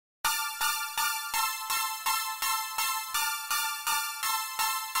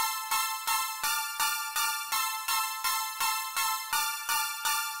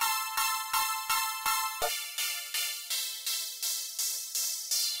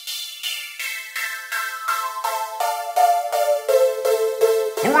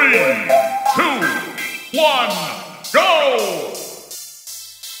3, 2, 1, go!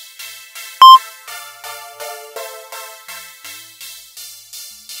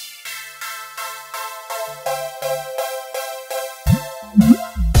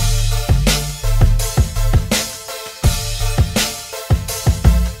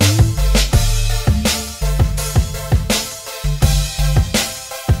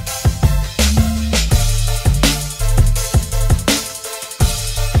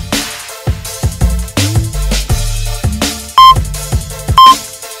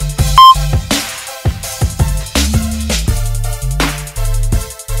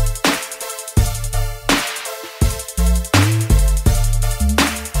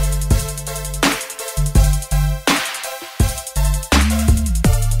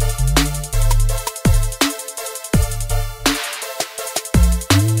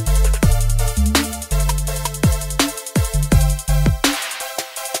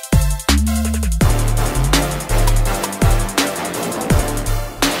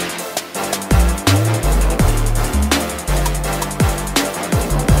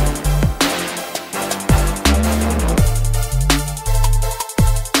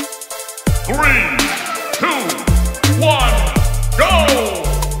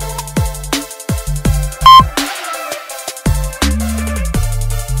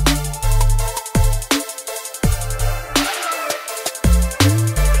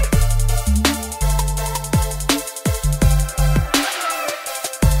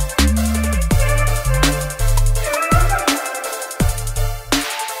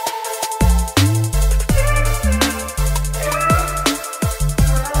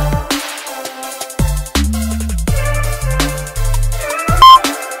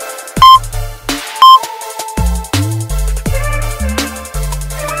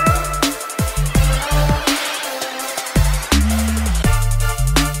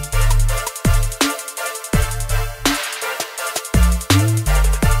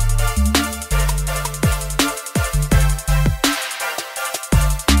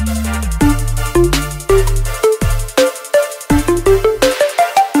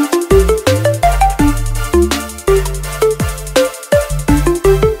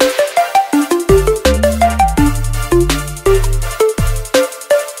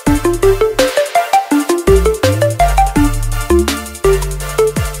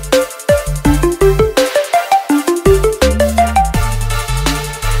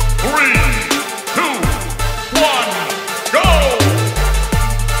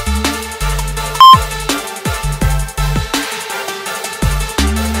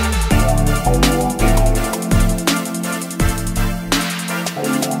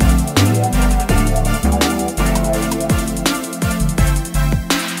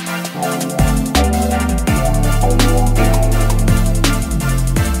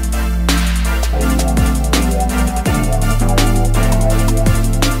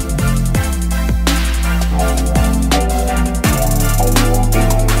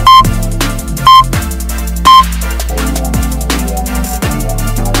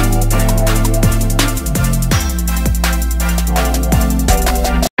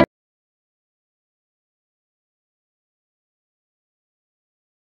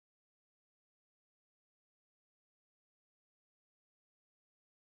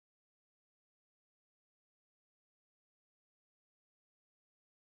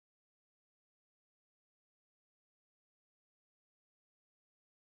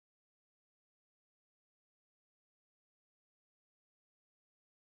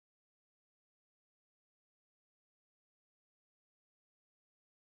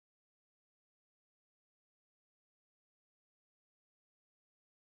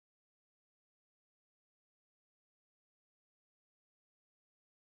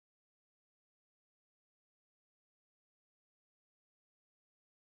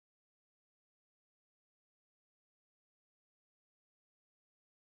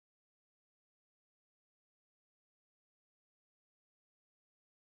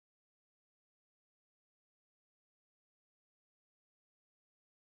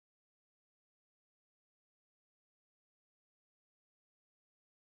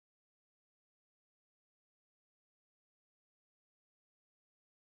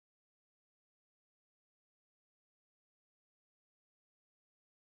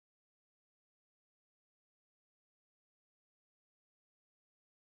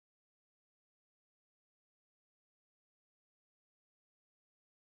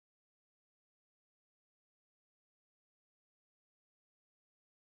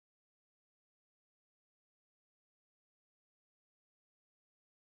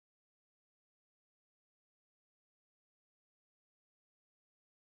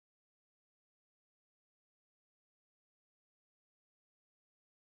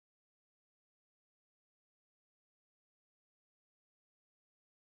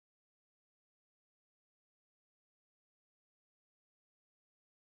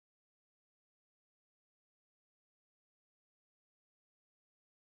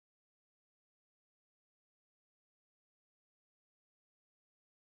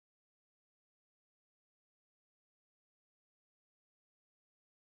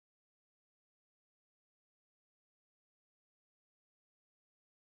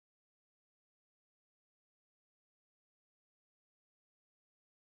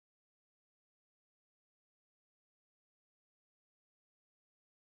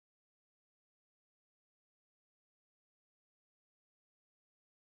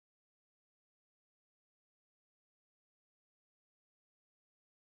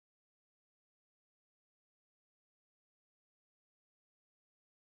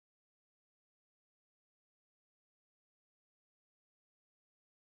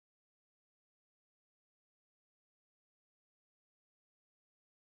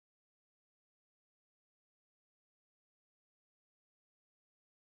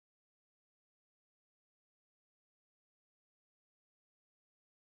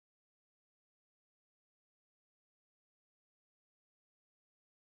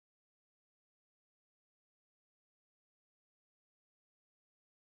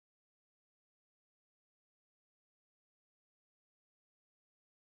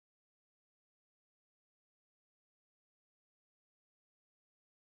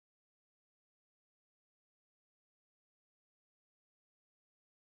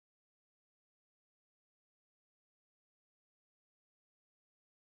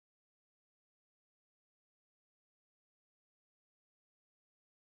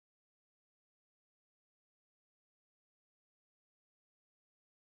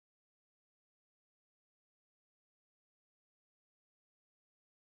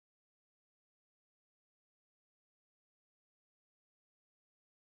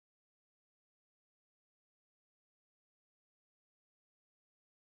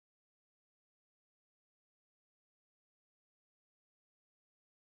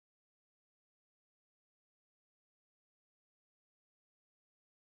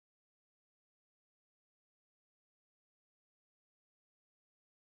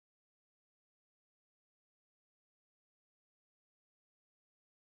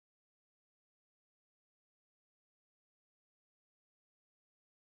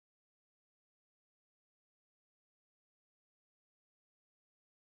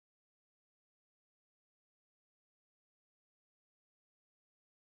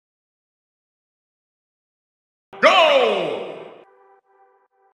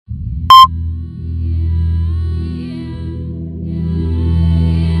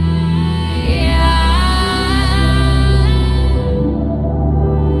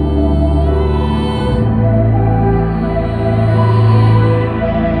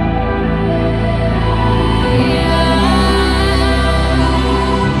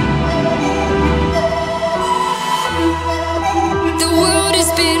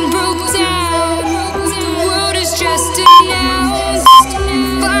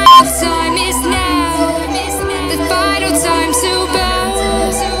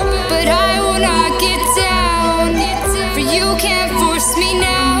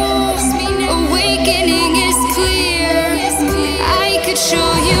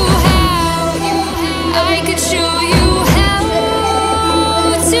 could show you how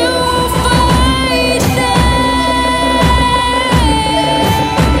to fight them.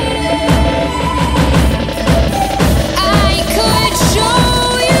 I could show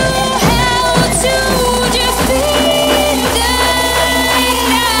you how to defeat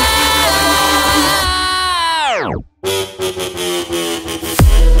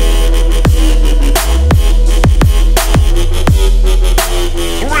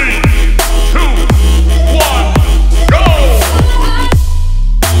Three, two, one,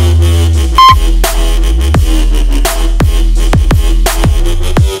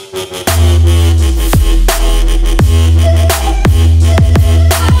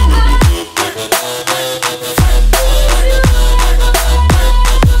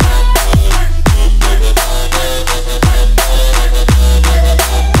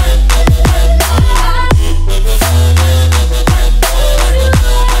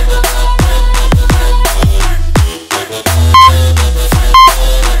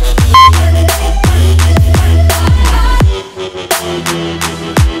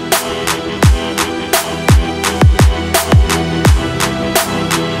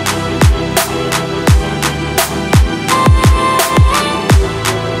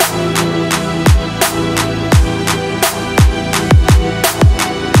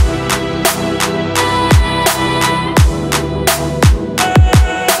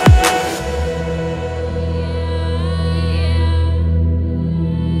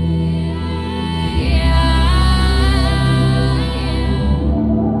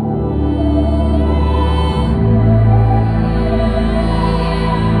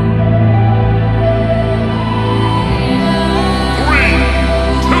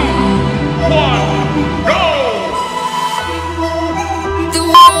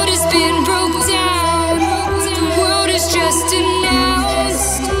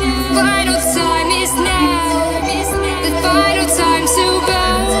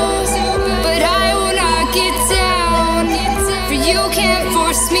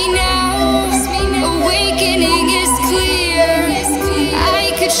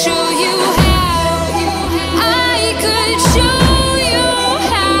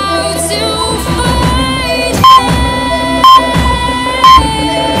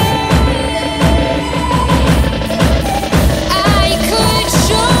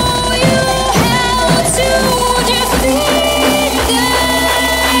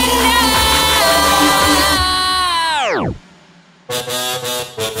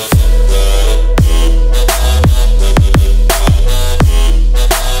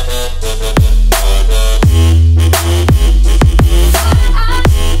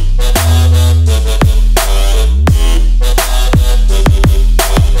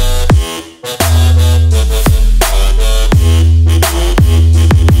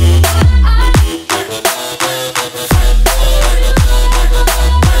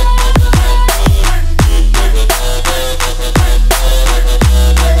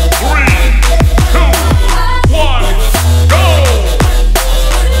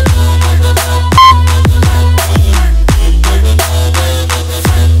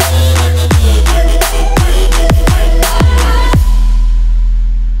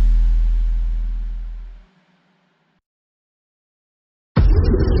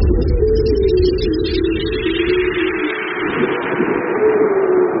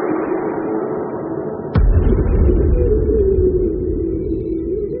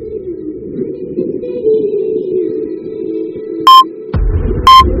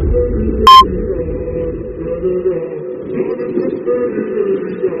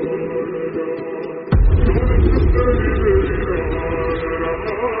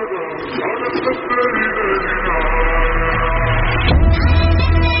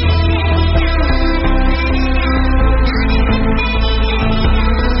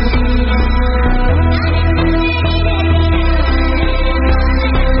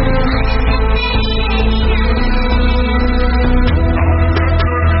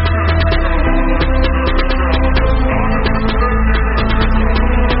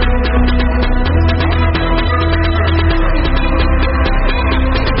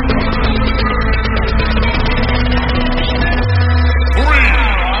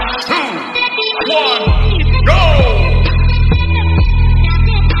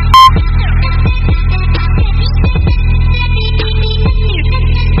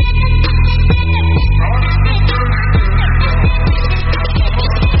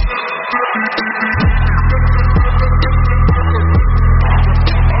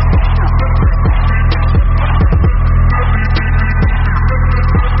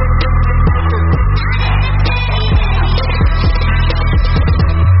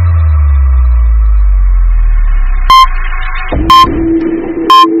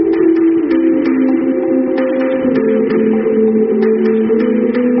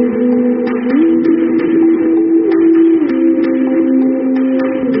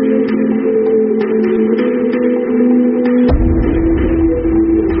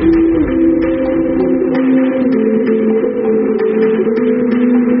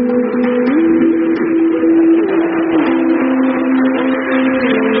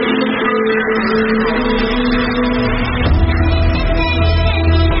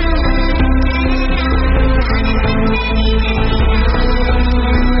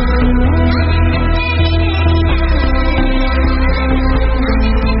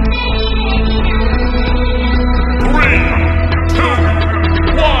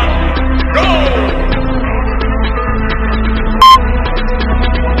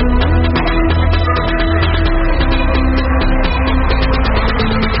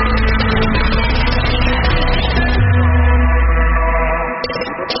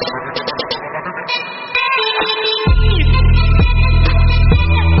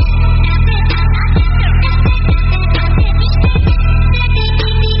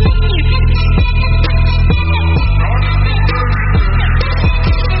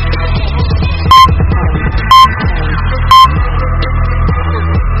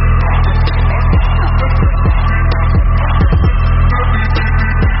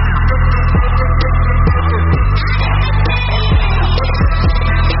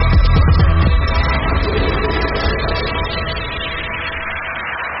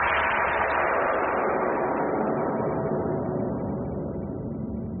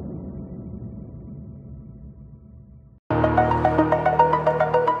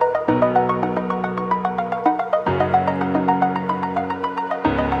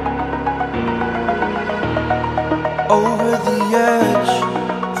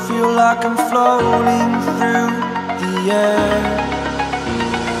 feel like I'm floating through the air.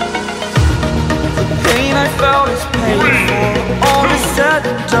 The pain I felt is paid for, all is said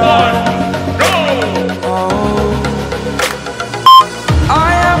and done. Oh, I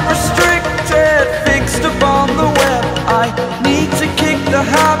am restricted, fixed upon the web. I need to kick the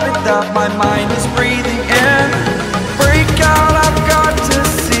habit that my mind is breathing in. Break out, I've got to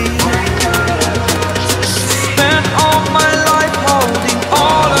see. Spent all my life holding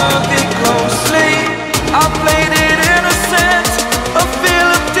all of it closely. I played it innocent, a feel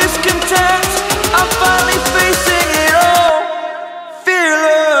of discontent. I'm finally facing it all,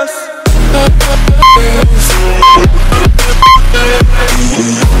 fearless.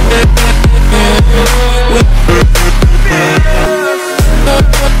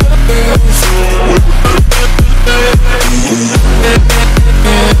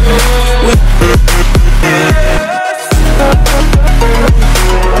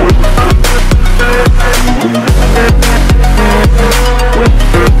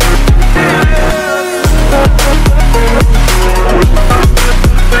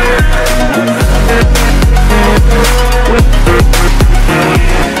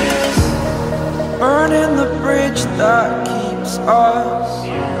 Burning the bridge that keeps us.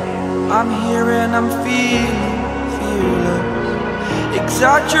 I'm here and I'm feeling fearless.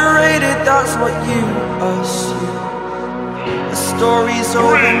 Exaggerated, that's what you assume. The story's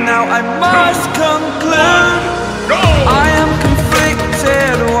over now, I must conclude. I am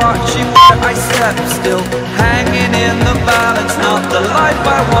conflicted, watching where I step still, hanging in the balance. Not the life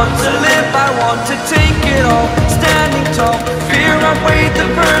I want to live, I want to take it all. Standing tall, fear outweighed the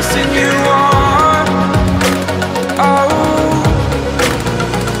person you are. Oh,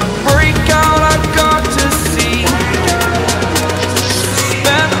 break out, I've got to see.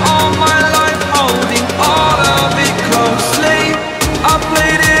 Spent all my life holding all of it closely. I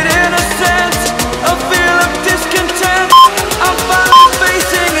played it innocent, a feel of discontent. I'm finally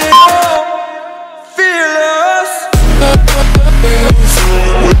facing it all, fearless.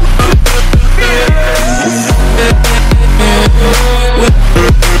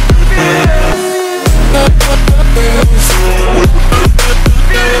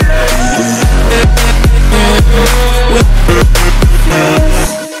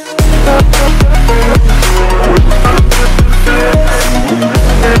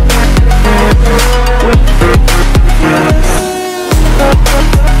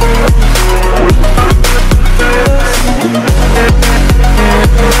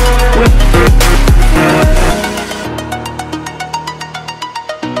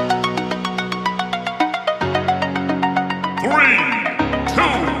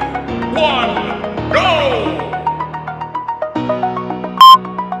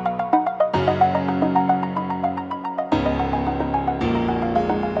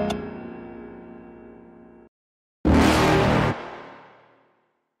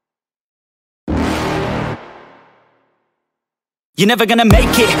 You're never gonna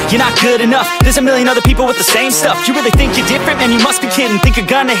make it, you're not good enough. There's a million other people with the same stuff. You really think you're different? Man, you must be kidding. Think you're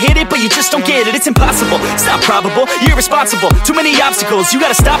gonna hit it, but you just don't get it. It's impossible, it's not probable, you're irresponsible. Too many obstacles, you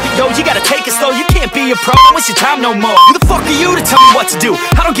gotta stop it, yo. You gotta take it slow, you can't be a pro. Don't waste your time no more. Who the fuck are you to tell me what to do?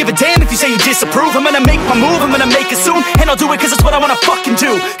 I don't give a damn if you say you disapprove. I'm gonna make my move, I'm gonna make it soon. And I'll do it cause it's what I wanna fucking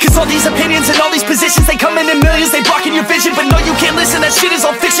do. Cause all these opinions and all these positions, they come in millions, they blocking your vision. But no, you can't listen, that shit is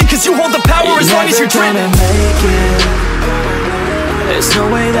all fiction. Cause you hold the power as long as you're driven. There's no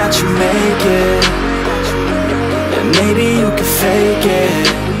way that you make it. And maybe you can fake it,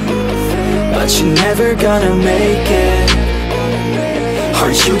 but you're never gonna make it.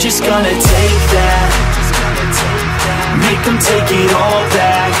 Are you just gonna take that? Make them take it all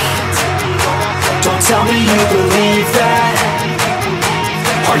back. Don't tell me you believe that.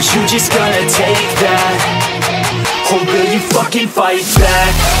 Are you just gonna take that? Or will you fucking fight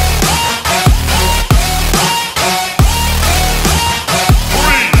back?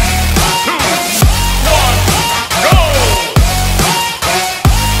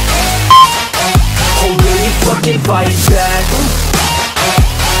 Fight back.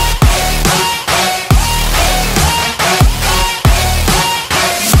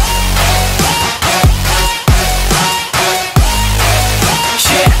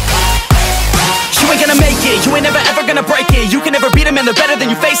 You ain't gonna make it, you ain't never ever gonna break it. You can never beat them and they're better than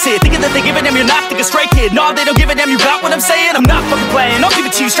you face it. Thinking that they give a damn, you're not thinking straight, kid. No, they don't give a damn, you got what I'm saying? I'm not fucking playing, I'll give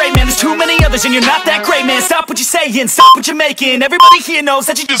it to you straight, man. There's too many others and you're not that great, man. Stop what you're saying, stop what you're making. Everybody here knows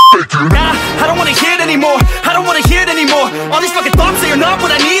that you just faking. Nah, I don't wanna hear it anymore, I don't wanna hear it anymore. All these fucking thoughts, they are not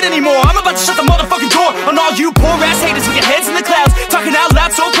what I need anymore. I'm about to shut the motherfucking door on all you poor ass haters with your heads in the clouds, talking out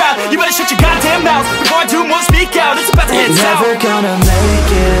loud so proud. You better shut your goddamn mouth before I do more, speak out. It's about to head south. Never gonna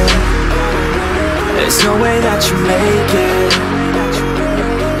make it. no way that you make it.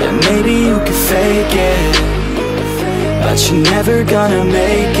 And maybe you can fake it, but you're never gonna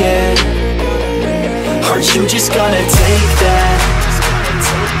make it. Are you just gonna take that?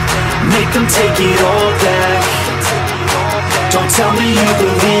 Make them take it all back. Don't tell me you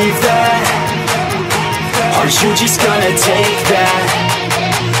believe that. Are you just gonna take that?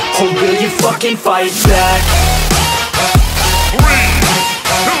 Or will you fucking fight back? 3,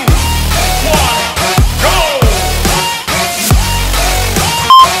 2, 1, go!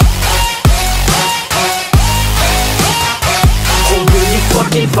 Or will you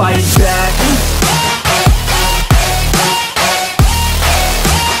fucking fight back?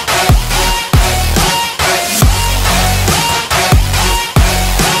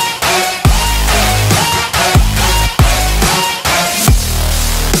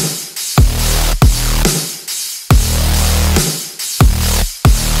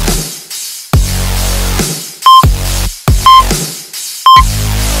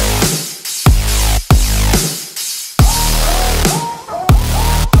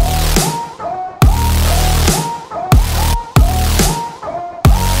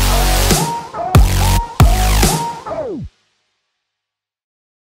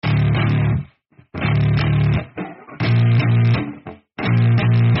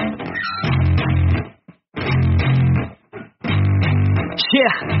 Yeah,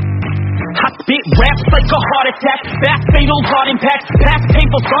 I spit raps like a heart attack, fast fatal heart impact, past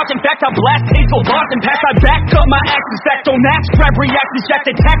painful scars. In fact, I blast hateful bars and pass. I back up my actions, fact don't act, grab reactions, jacked,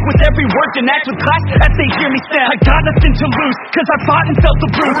 attack with every word and act with class as they hear me stand. I got nothing to lose, cause I fought and felt the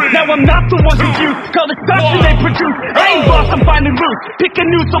bruise. Now I'm not the one confused, call the shots that they produce. I ain't lost, I'm finally loose, pick a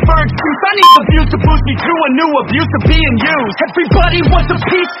new silver excuse. I need the views to boost me through a new abuse of being used. Everybody wants a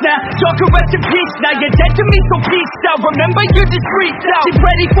piece now, y'all can rest in peace now. You're dead to me, so peace out. Remember you're discreet now, get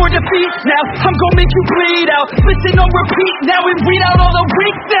ready for defeat now. I'm gonna make you bleed out, listen on repeat now and read out all the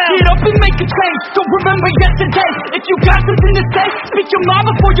weak now. Get up and make a change, don't remember yesterday. If you got something to say, speak your mind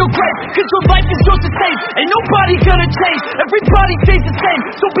before your grave, cause your life is yours to save. Ain't nobody gonna change, everybody stays the same.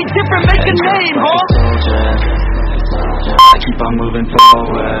 So be different, make a name, huh? I keep on moving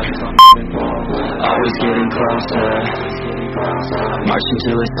forward, always getting closer, marching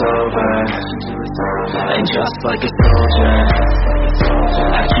till it's over. And just like a soldier,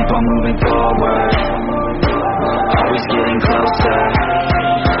 I keep on moving forward, always getting closer,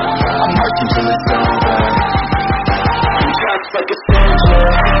 I'm marching till it's over. And just like a soldier,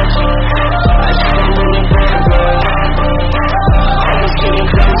 I keep on moving forward, always getting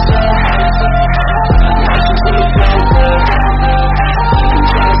closer, marching till it's over. And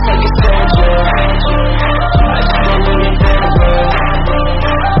just like a soldier, I keep on moving forward,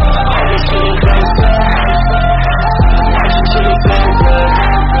 always getting closer, marching till it's over.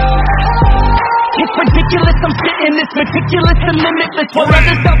 It's ridiculous, I'm spitting this meticulous and limitless. While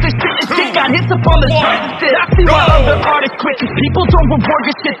others out there spitting shit got hits up on the surface. I see why other artists quit, cause people don't reward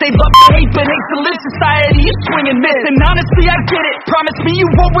your shit. They love to hate but hate to live. Society is swing and miss, and honestly I get it. Promise me you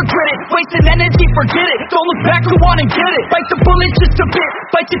won't regret it. Wasting energy, forget it. Don't look back, go on and get it. Bite the bullet just a bit,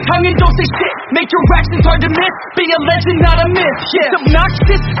 bite your tongue and don't say shit. Make your actions hard to miss, be a legend not a myth. Yeah, it's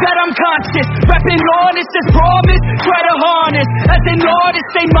obnoxious that I'm conscious, rapping honest as promise. Try to harness, as an artist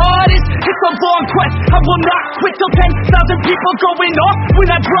stay modest. It's a long quest, I will not quit till 10,000 people going off when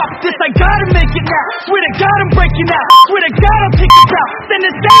I drop this. I gotta make it now, swear to God I'm breaking out, swear to God I'll take it out, send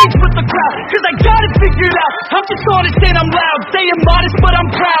the stage with the crowd, cause I got it figured out. I'm just honest and I'm loud, saying modest but I'm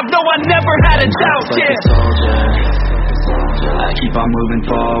proud. No, I never had a doubt. Like a soldier, I keep on moving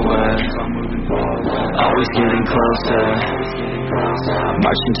forward, always getting closer,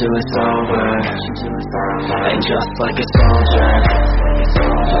 marching till it's over. And just like a soldier,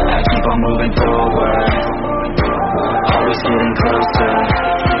 I keep on moving forward, always getting closer,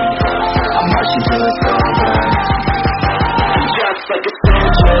 I'm marching till it's over. And just like a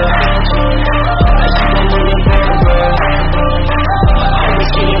soldier, I keep on moving forward, always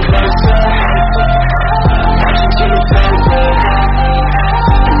getting closer, marching till it's over.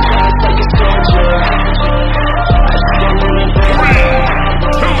 And just like a soldier, I keep on moving forward,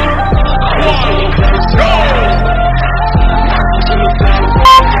 always getting closer, marching till it's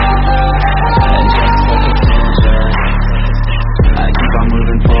over. And just like a soldier, I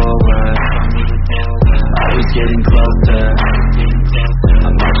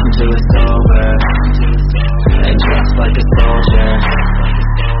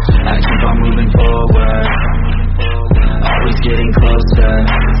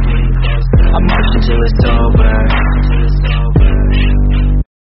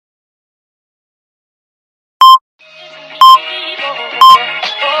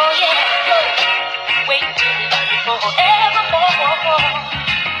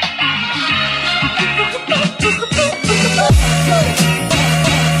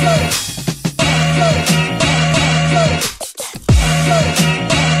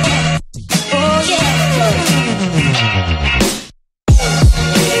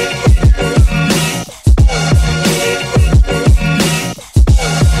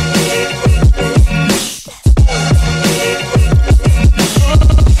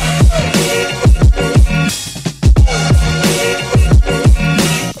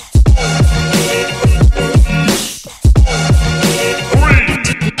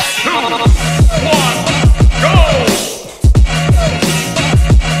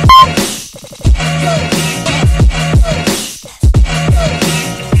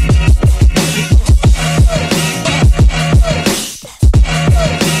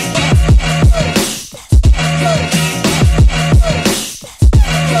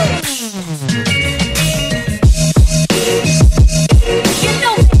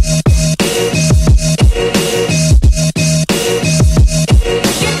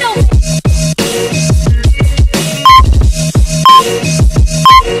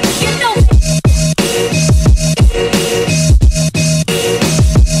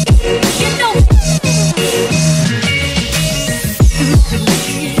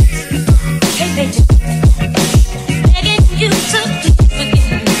Begging you to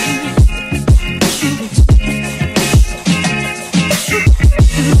forgive me.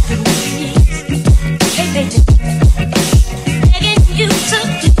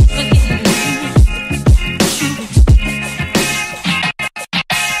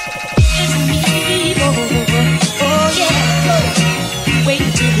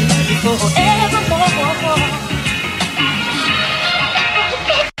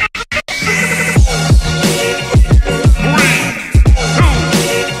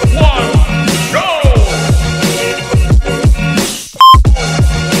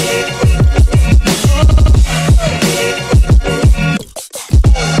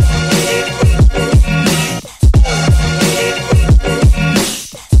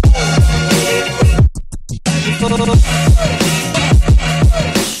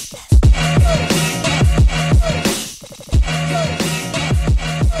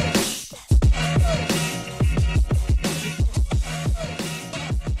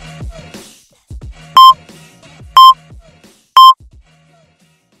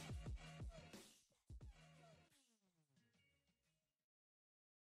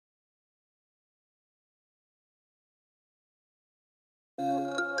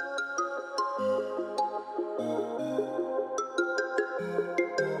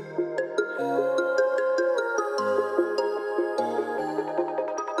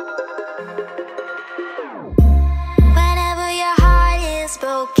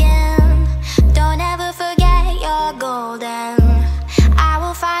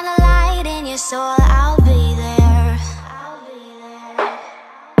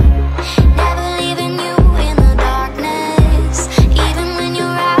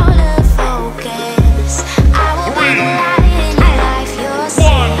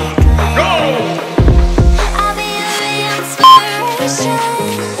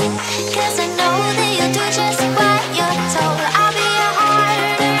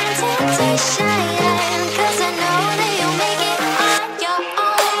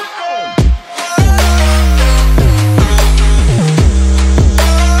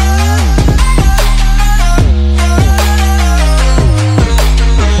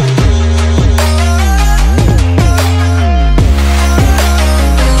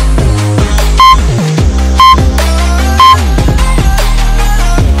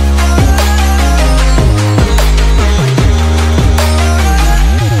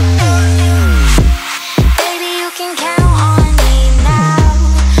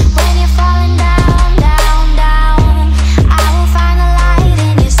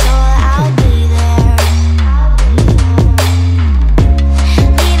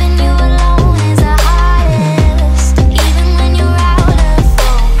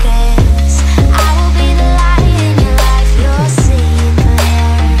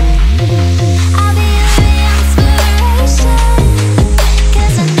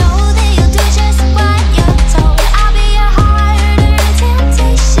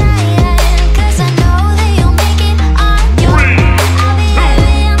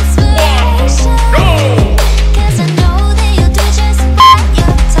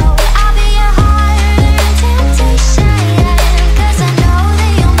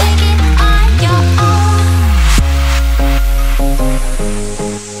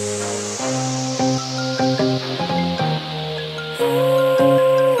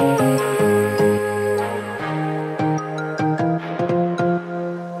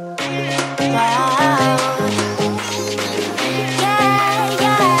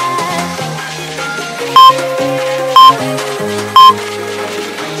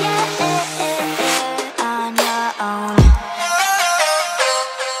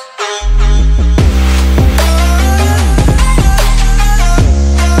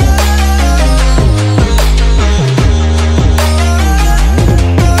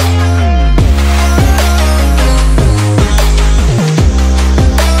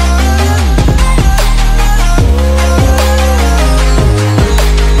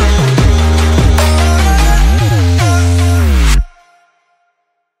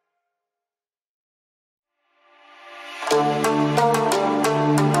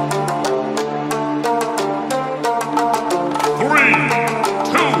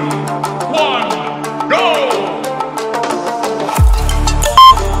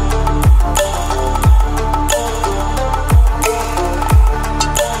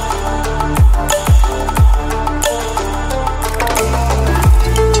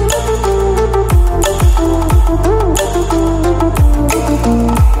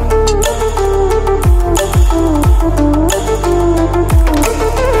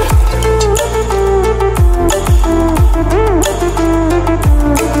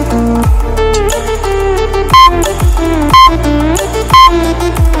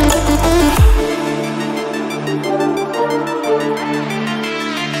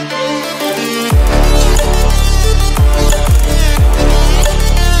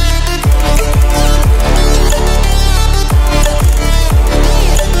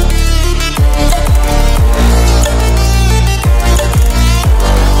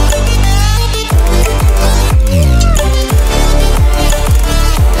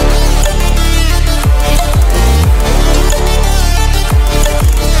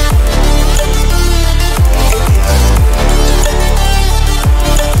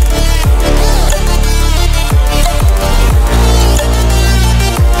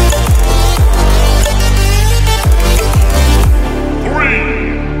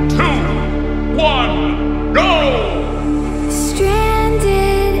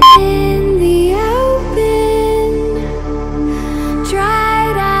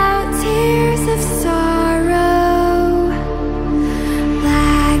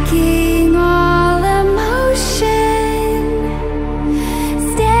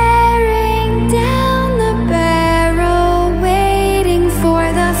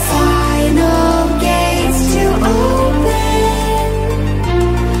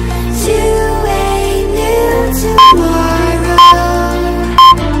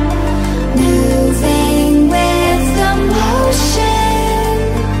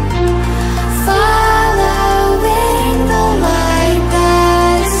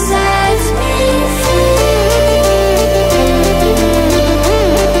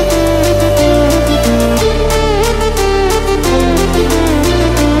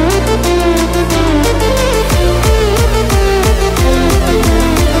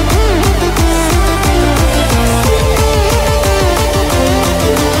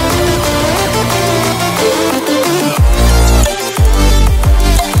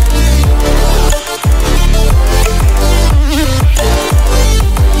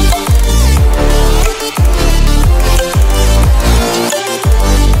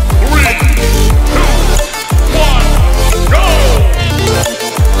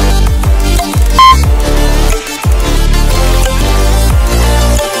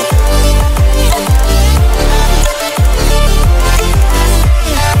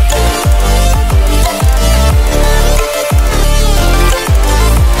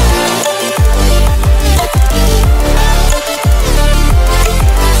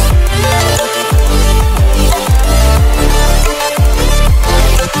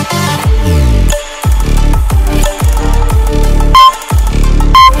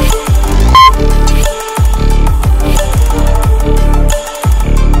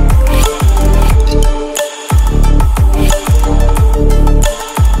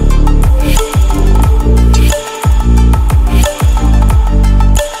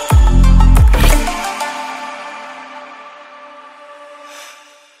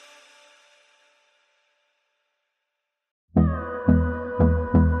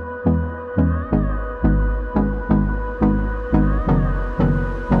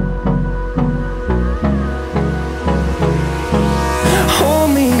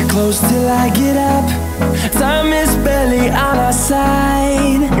 close till I get up. Time is barely on our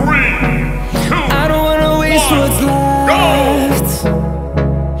side. 3, 2, I don't wanna waste what's left.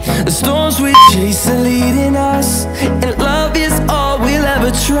 The storms we chase are leading us, and love is all we'll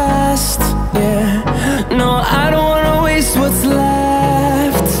ever trust. Yeah, no, I don't wanna waste what's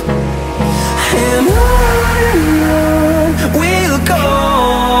left. And on we'll go,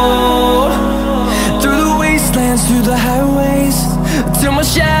 through the wastelands, through the highways, till my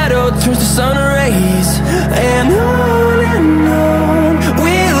shadow turns to sun rays. And on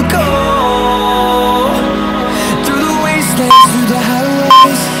we'll go, through the wastelands, through the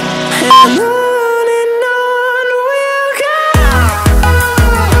highways, and on we'll go.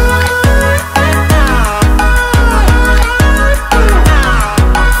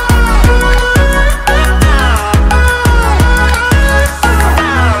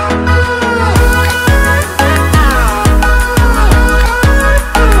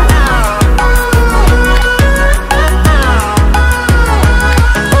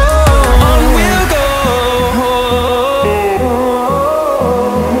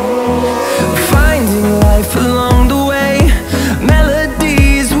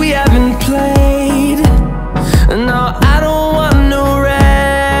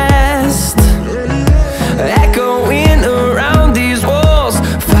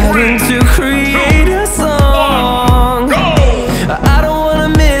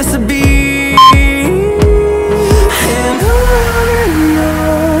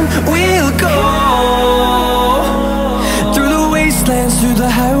 Through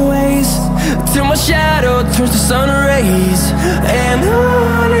the highways, till my shadow turns to sun rays. And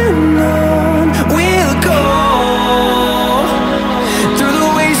on we'll go, through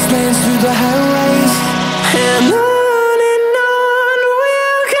the wastelands, through the highways, and on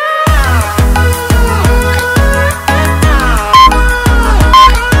we'll go.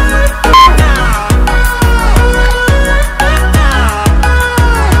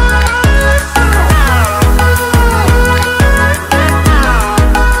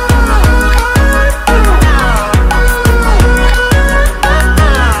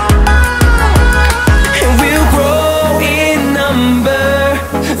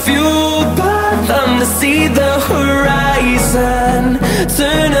 See the horizon,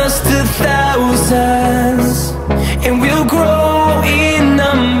 turn us to thousands, and we'll grow in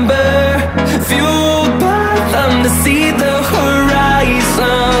number, fueled by them. To see the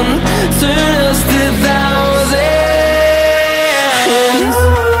horizon, turn us to thousands, and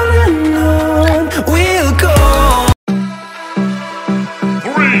on we'll go.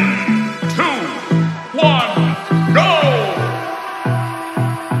 3, 2, 1, go!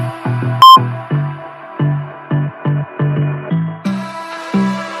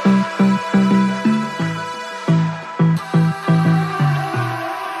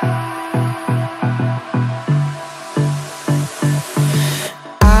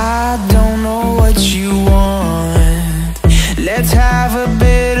 Let's have a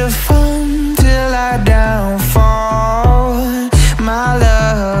bit of fun till I downfall. My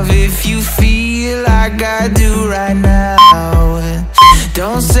love, if you feel like I do right now,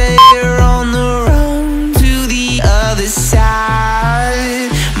 don't say you're on the run to the other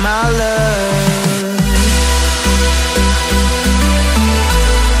side, my love.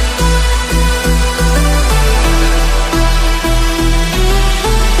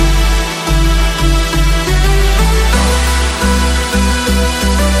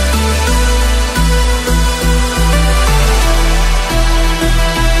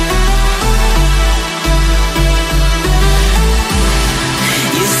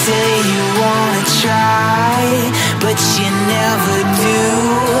 You say you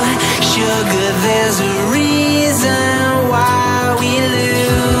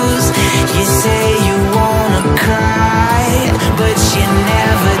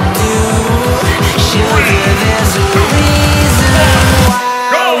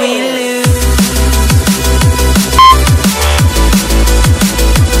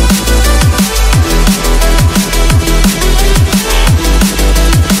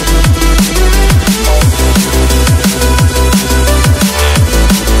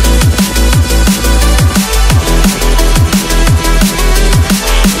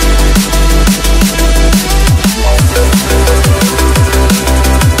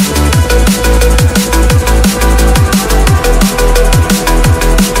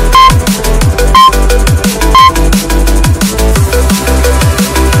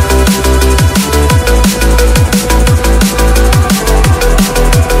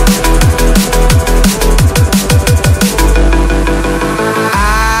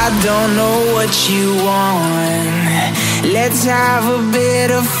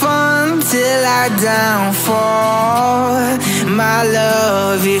my downfall. My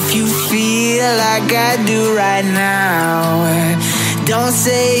love, if you feel like I do right now, don't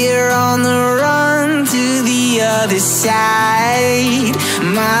say you're on the run to the other side.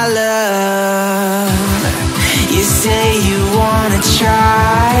 My love, you say you wanna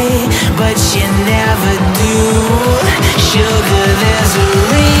try, but you never do. Sugar, there's a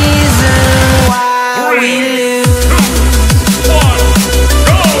reason why we live